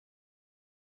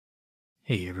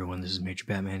Hey everyone, this is Major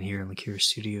Batman here in Lakira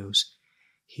Studios,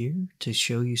 here to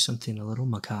show you something a little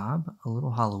macabre, a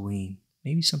little Halloween,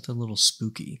 maybe something a little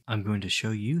spooky. I'm going to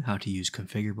show you how to use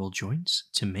configurable joints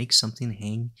to make something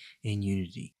hang in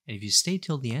Unity. And if you stay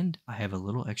till the end, I have a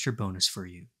little extra bonus for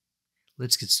you.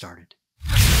 Let's get started.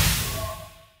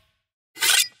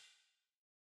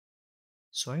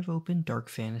 So I've opened Dark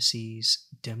Fantasy's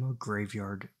demo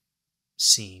graveyard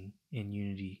scene in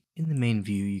Unity. In the main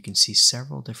view, you can see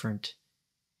several different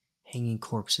hanging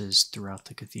corpses throughout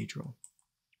the cathedral.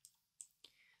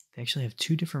 They actually have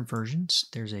two different versions.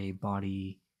 There's a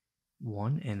body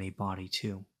 1 and a body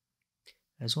 2,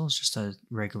 as well as just a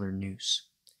regular noose.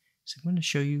 So I'm going to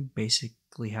show you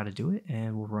basically how to do it,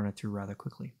 and we'll run it through rather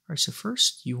quickly. All right, so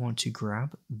first you want to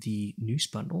grab the noose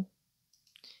bundle,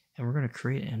 and we're going to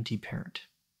create an empty parent.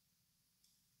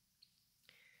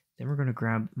 Then we're going to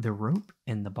grab the rope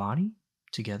and the body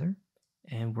together,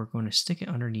 and we're going to stick it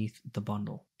underneath the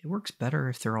bundle. It works better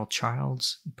if they're all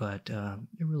childs, but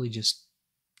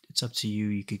it's up to you.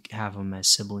 You could have them as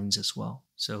siblings as well.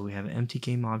 So we have an empty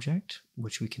game object,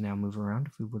 which we can now move around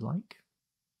if we would like.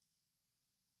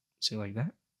 So like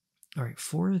that. All right,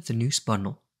 for the noose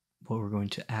bundle, what we're going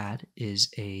to add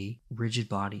is a rigid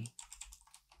body.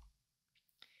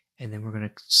 And then we're going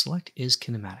to select is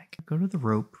kinematic. Go to the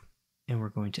rope, and we're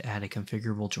going to add a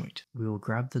configurable joint. We will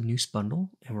grab the noose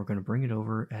bundle and we're going to bring it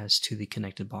over as to the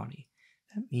connected body.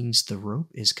 That means the rope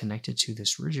is connected to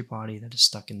this rigid body that is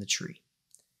stuck in the tree.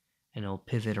 And it'll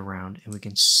pivot around, and we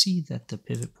can see that the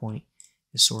pivot point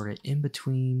is sort of in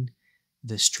between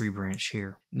this tree branch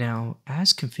here. Now,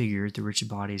 as configured, the rigid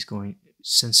body is going,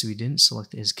 since we didn't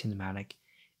select is kinematic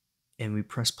and we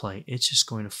press play, it's just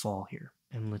going to fall here.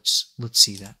 And let's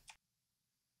see that.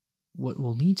 What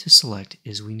we'll need to select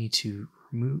is we need to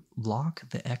lock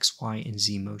the X, Y, and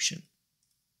Z motion.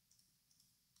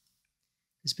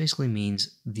 This basically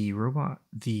means the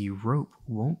rope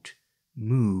won't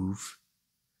move,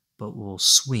 but will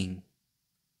swing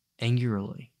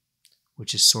angularly,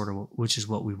 which is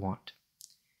what we want.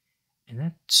 And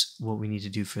that's what we need to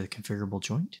do for the configurable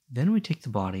joint. Then we take the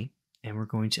body and we're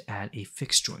going to add a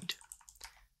fixed joint.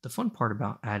 The fun part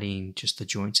about adding just the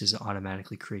joints is it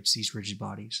automatically creates these rigid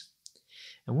bodies.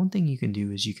 And one thing you can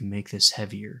do is you can make this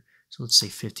heavier. So let's say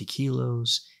 50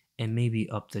 kilos, and maybe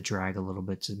up the drag a little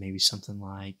bit to maybe something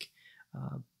like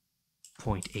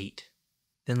 0.8.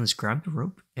 Then let's grab the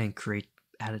rope and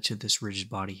add it to this rigid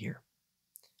body here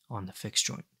on the fixed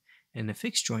joint. And the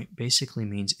fixed joint basically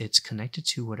means it's connected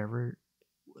to whatever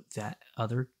that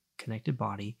other connected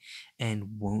body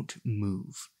and won't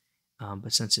move.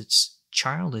 But since it's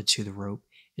childed to the rope,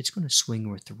 it's going to swing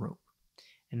with the rope.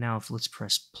 And now let's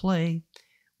press play,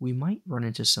 we might run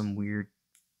into some weird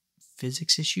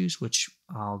physics issues, which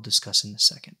I'll discuss in a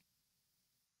second.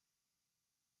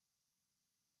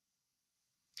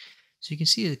 So you can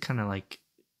see it kind of like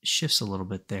shifts a little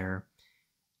bit there.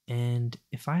 And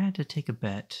if I had to take a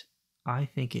bet, I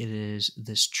think it is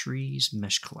this tree's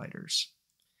mesh colliders.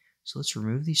 So let's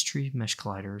remove these tree mesh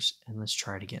colliders and let's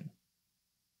try it again.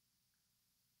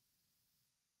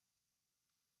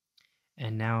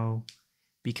 And now,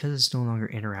 because it's no longer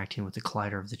interacting with the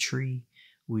collider of the tree,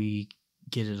 we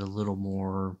get it a little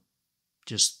more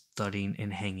just thudding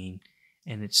and hanging,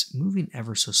 and it's moving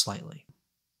ever so slightly.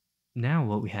 Now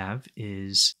what we have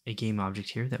is a game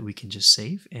object here that we can just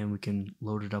save, and we can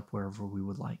load it up wherever we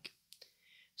would like.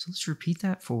 So let's repeat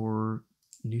that for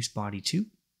noose body 2.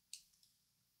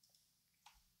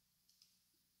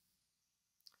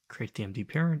 Create the empty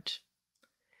parent,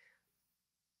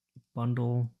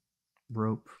 bundle,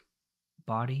 rope,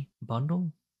 body,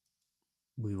 bundle.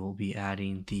 We will be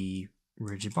adding the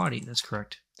rigid body, that's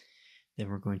correct. Then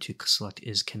we're going to select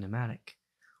is kinematic.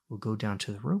 We'll go down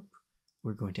to the rope.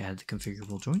 We're going to add the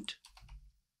configurable joint.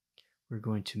 We're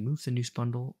going to move the noose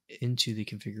bundle into the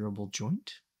configurable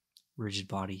joint, rigid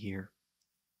body here.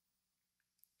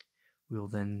 We will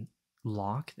then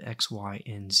lock the X, Y,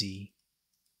 and Z.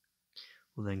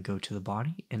 We'll then go to the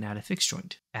body and add a fixed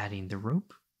joint, adding the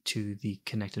rope to the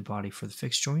connected body for the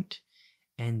fixed joint,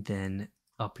 and then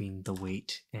upping the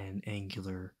weight and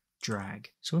angular drag.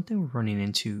 So one thing we're running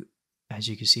into, as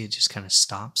you can see, it just kind of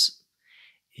stops,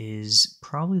 is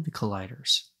probably the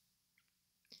colliders.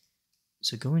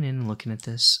 So going in and looking at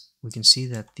this, we can see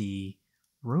that the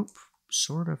rope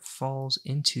sort of falls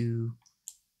into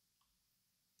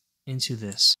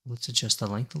this. Let's adjust the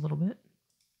length a little bit.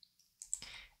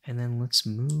 And then let's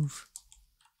move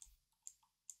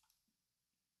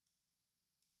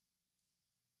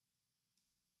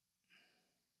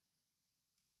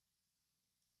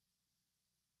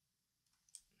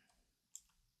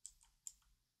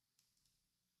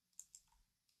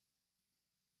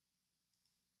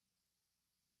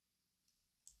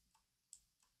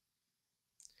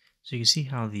So you can see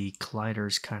how the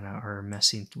colliders kind of are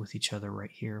messing with each other right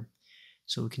here.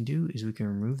 So what we can do is we can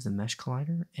remove the mesh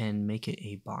collider and make it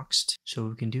a boxed. So what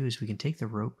we can do is we can take the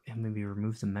rope and maybe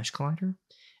remove the mesh collider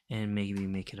and maybe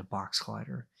make it a box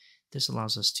collider. This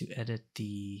allows us to edit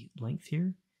the length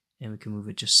here, and we can move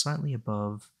it just slightly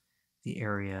above the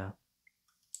area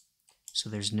so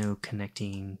there's no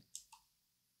connecting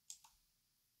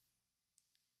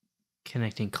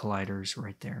colliders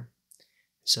right there.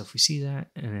 So if we see that,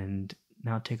 and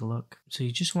now take a look. So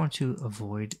you just want to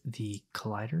avoid the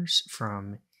colliders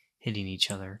from hitting each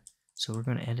other. So we're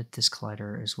going to edit this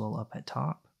collider as well up at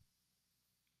top.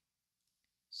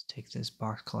 Let's take this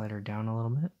box collider down a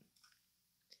little bit,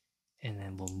 and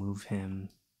then we'll move him.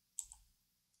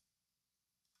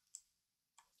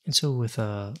 And so with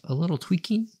a little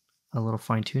tweaking, a little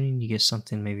fine tuning, you get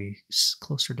something maybe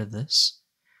closer to this,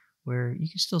 where you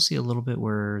can still see a little bit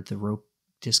where the rope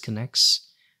disconnects.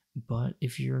 But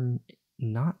if you're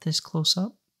not this close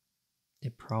up,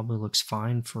 it probably looks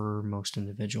fine for most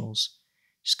individuals.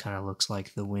 Just kind of looks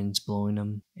like the wind's blowing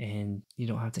them and you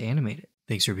don't have to animate it.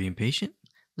 Thanks for being patient.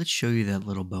 Let's show you that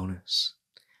little bonus.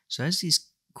 So as these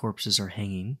corpses are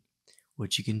hanging,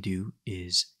 what you can do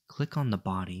is click on the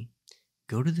body,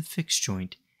 go to the fixed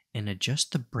joint, and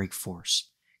adjust the break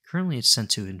force. Currently it's set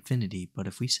to infinity, but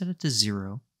if we set it to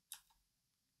 0,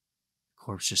 the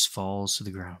corpse just falls to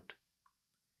the ground.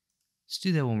 Let's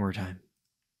do that one more time.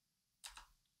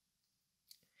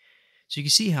 So you can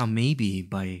see how maybe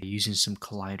by using some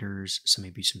colliders,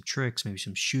 maybe some tricks, maybe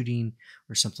some shooting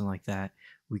or something like that,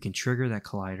 we can trigger that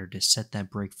collider to set that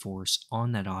break force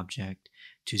on that object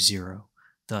to 0,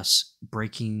 thus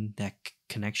breaking that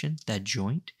connection, that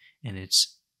joint, and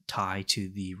its tie to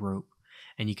the rope.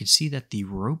 And you can see that the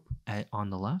rope on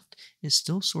the left is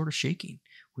still sort of shaking,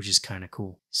 which is kind of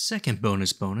cool. Second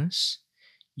bonus,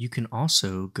 you can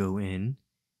also go in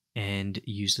and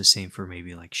use the same for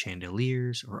maybe like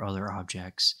chandeliers or other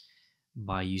objects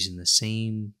by using the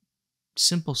same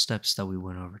simple steps that we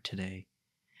went over today.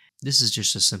 This is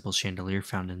just a simple chandelier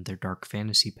found in their Dark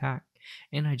Fantasy pack,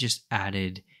 and I just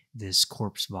added this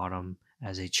corpse bottom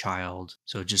as a child,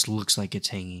 so it just looks like it's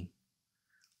hanging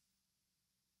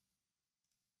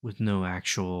with no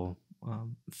actual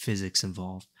physics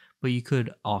involved. But you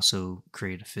could also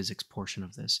create a physics portion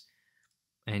of this.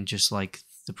 And just like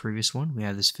the previous one, we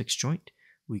have this fixed joint.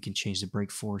 We can change the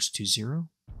break force to 0.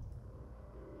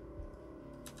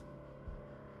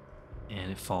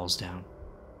 And it falls down.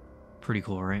 Pretty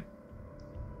cool, right?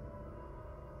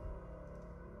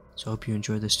 So I hope you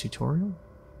enjoyed this tutorial.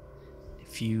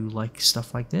 If you like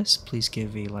stuff like this, please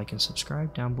give a like and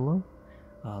subscribe down below.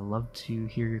 Love to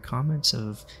hear your comments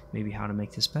of maybe how to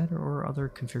make this better or other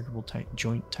configurable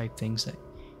joint type things that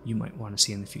you might want to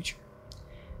see in the future.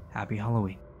 Happy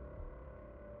Halloween.